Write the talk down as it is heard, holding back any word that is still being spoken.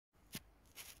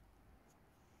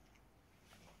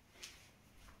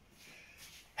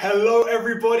Hello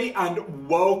everybody and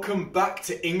welcome back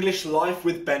to English Life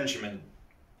with Benjamin.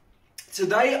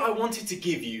 Today I wanted to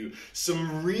give you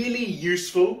some really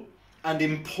useful and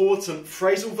important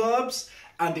phrasal verbs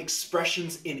and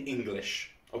expressions in English,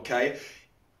 okay?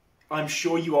 I'm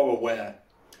sure you are aware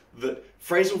that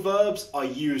phrasal verbs are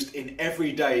used in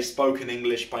everyday spoken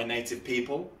English by native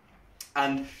people,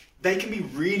 and they can be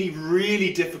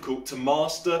really difficult to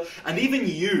master and even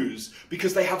use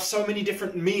because they have so many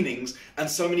different meanings and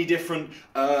so many different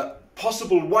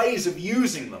possible ways of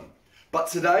using them. But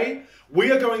today,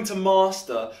 we are going to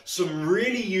master some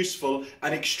really useful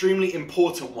and extremely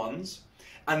important ones,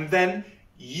 and then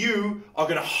you are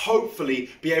going to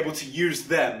hopefully be able to use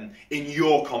them in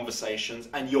your conversations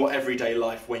and your everyday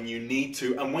life when you need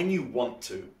to and when you want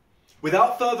to.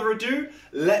 Without further ado,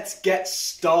 let's get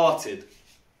started.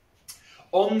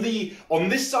 On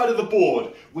this side of the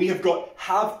board, we have got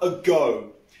have a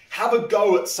go. Have a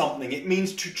go at something. It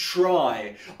means to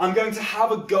try. I'm going to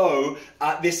have a go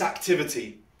at this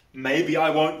activity. Maybe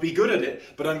I won't be good at it,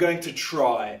 but I'm going to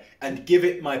try and give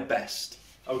it my best.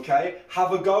 Okay?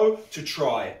 Have a go, to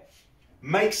try.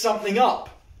 Make something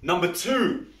up. Number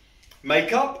 2,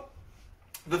 make up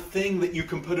the thing that you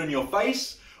can put on your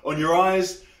face, on your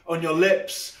eyes, on your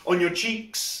lips, on your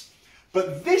cheeks.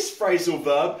 But this phrasal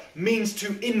verb means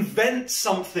to invent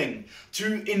something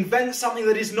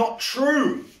that is not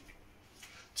true,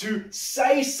 to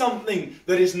say something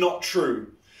that is not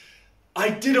true. I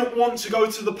didn't want to go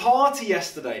to the party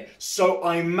yesterday, so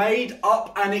I made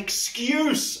up an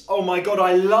excuse. Oh my God,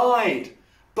 I lied.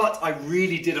 But I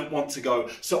really didn't want to go,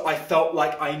 so I felt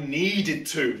like I needed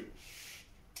to.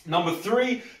 Number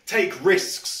 3, take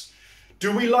risks.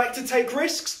 Do we like to take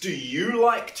risks? Do you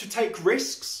like to take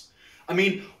risks? I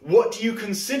mean, what do you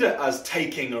consider as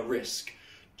taking a risk?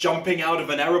 Jumping out of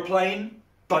an aeroplane?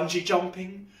 Bungee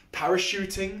jumping?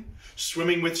 Parachuting?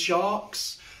 Swimming with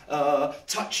sharks?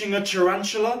 Touching a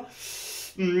tarantula?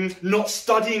 Not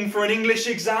studying for an English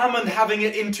exam and having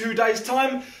it in 2 days'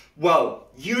 time? Well,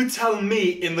 you tell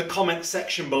me in the comment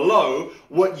section below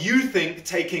what you think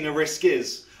taking a risk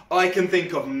is. I can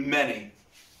think of many.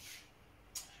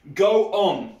 Go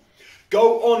on.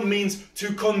 Go on means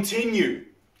to continue.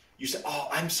 You say, oh,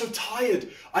 I'm so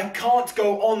tired. I can't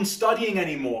go on studying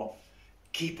anymore.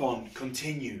 Keep on,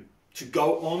 continue. To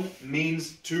go on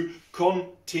means to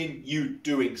continue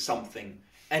doing something,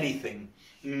 anything.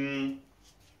 The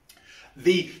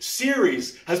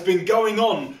series has been going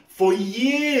on for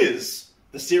years.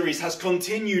 The series has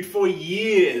continued for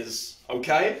years,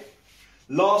 okay?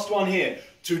 Last one here,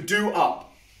 to do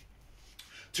up,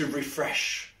 to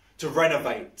refresh, to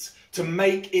renovate, to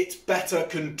make it better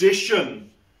condition.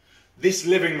 This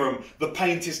living room, the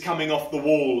paint is coming off the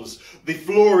walls. The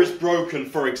floor is broken,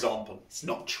 for example. It's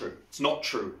not true. It's not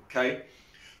true, okay?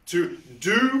 To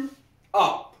do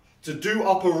up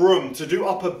a room, to do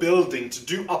up a building, to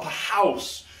do up a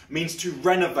house means to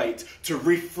renovate, to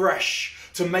refresh,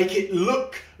 to make it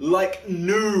look like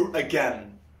new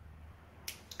again.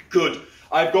 Good.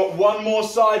 I've got one more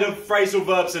side of phrasal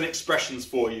verbs and expressions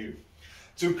for you.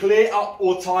 To clear up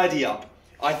or tidy up.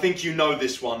 I think you know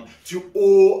this one. To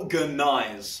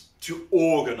organize. To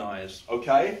organize,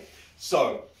 okay?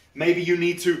 So, maybe you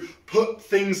need to put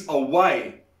things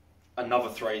away. Another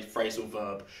phrasal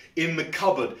verb. In the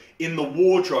cupboard, in the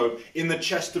wardrobe, in the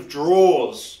chest of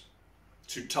drawers.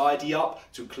 To tidy up,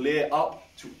 to clear up,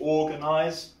 to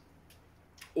organize.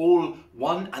 All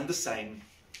one and the same.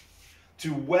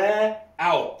 To wear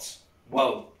out.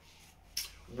 Well,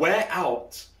 wear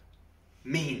out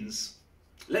means...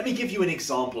 Let me give you an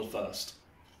example first.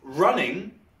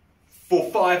 Running for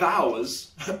 5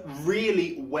 hours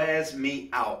really wears me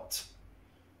out.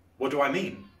 What do I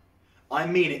mean? I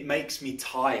mean it makes me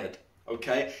tired,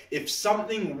 okay? If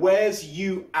something wears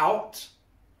you out,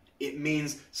 it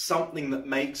means something that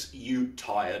makes you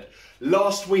tired.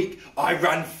 Last week, I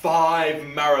ran 5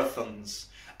 marathons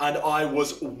and I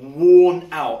was worn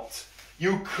out.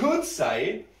 You could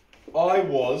say I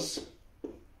was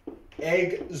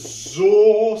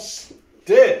exhausted.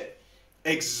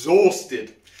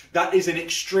 Exhausted. That is an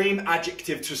extreme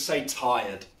adjective to say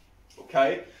tired.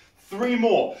 Okay? 3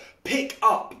 more. Pick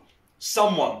up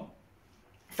someone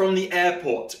from the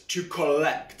airport to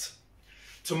collect.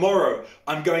 Tomorrow,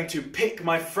 I'm going to pick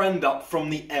my friend up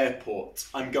from the airport.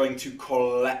 I'm going to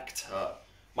collect her.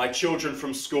 My children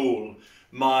from school.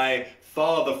 My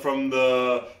father from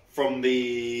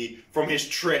his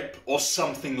trip, or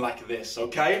something like this,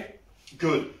 okay?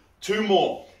 Good. 2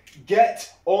 more. Get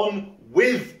on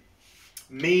with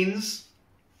means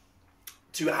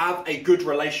to have a good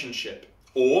relationship.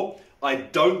 Or, I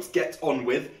don't get on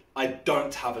with, I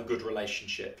don't have a good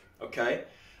relationship. Okay?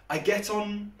 I get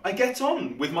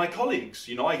on with my colleagues.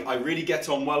 You know, I really get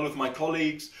on well with my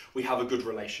colleagues. We have a good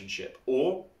relationship.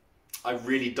 Or I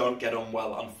really don't get on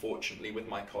well, unfortunately, with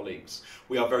my colleagues.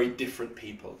 We are very different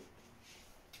people.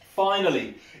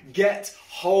 Finally, get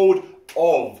hold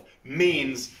of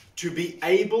means to be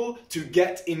able to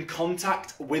get in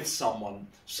contact with someone.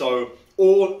 So,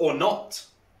 or not.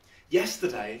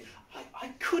 Yesterday, I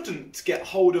couldn't get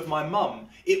hold of my mum.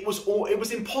 It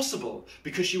was impossible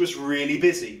because she was really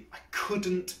busy. I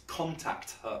couldn't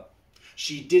contact her.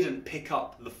 She didn't pick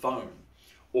up the phone.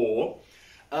 Or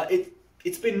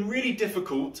it's been really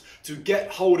difficult to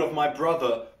get hold of my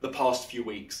brother the past few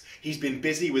weeks. He's been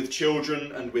busy with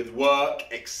children and with work,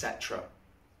 etc.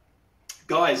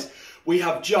 Guys, we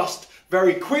have just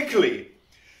very quickly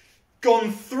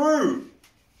gone through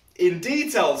in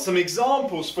detail some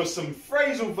examples for some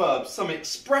phrasal verbs, some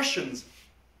expressions.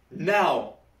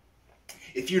 Now,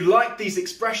 if you like these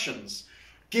expressions,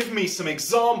 give me some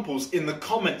examples in the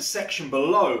comments section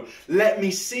below. Let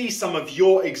me see some of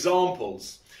your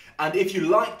examples. And if you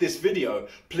like this video,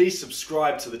 please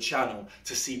subscribe to the channel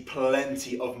to see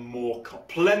plenty more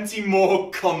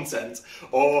content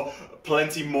or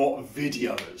plenty more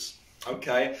videos.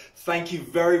 Okay, thank you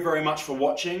very, very much for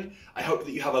watching. I hope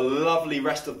that you have a lovely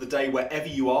rest of the day wherever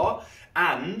you are,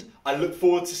 and I look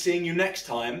forward to seeing you next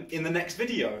time in the next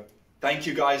video. Thank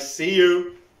you guys, see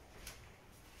you.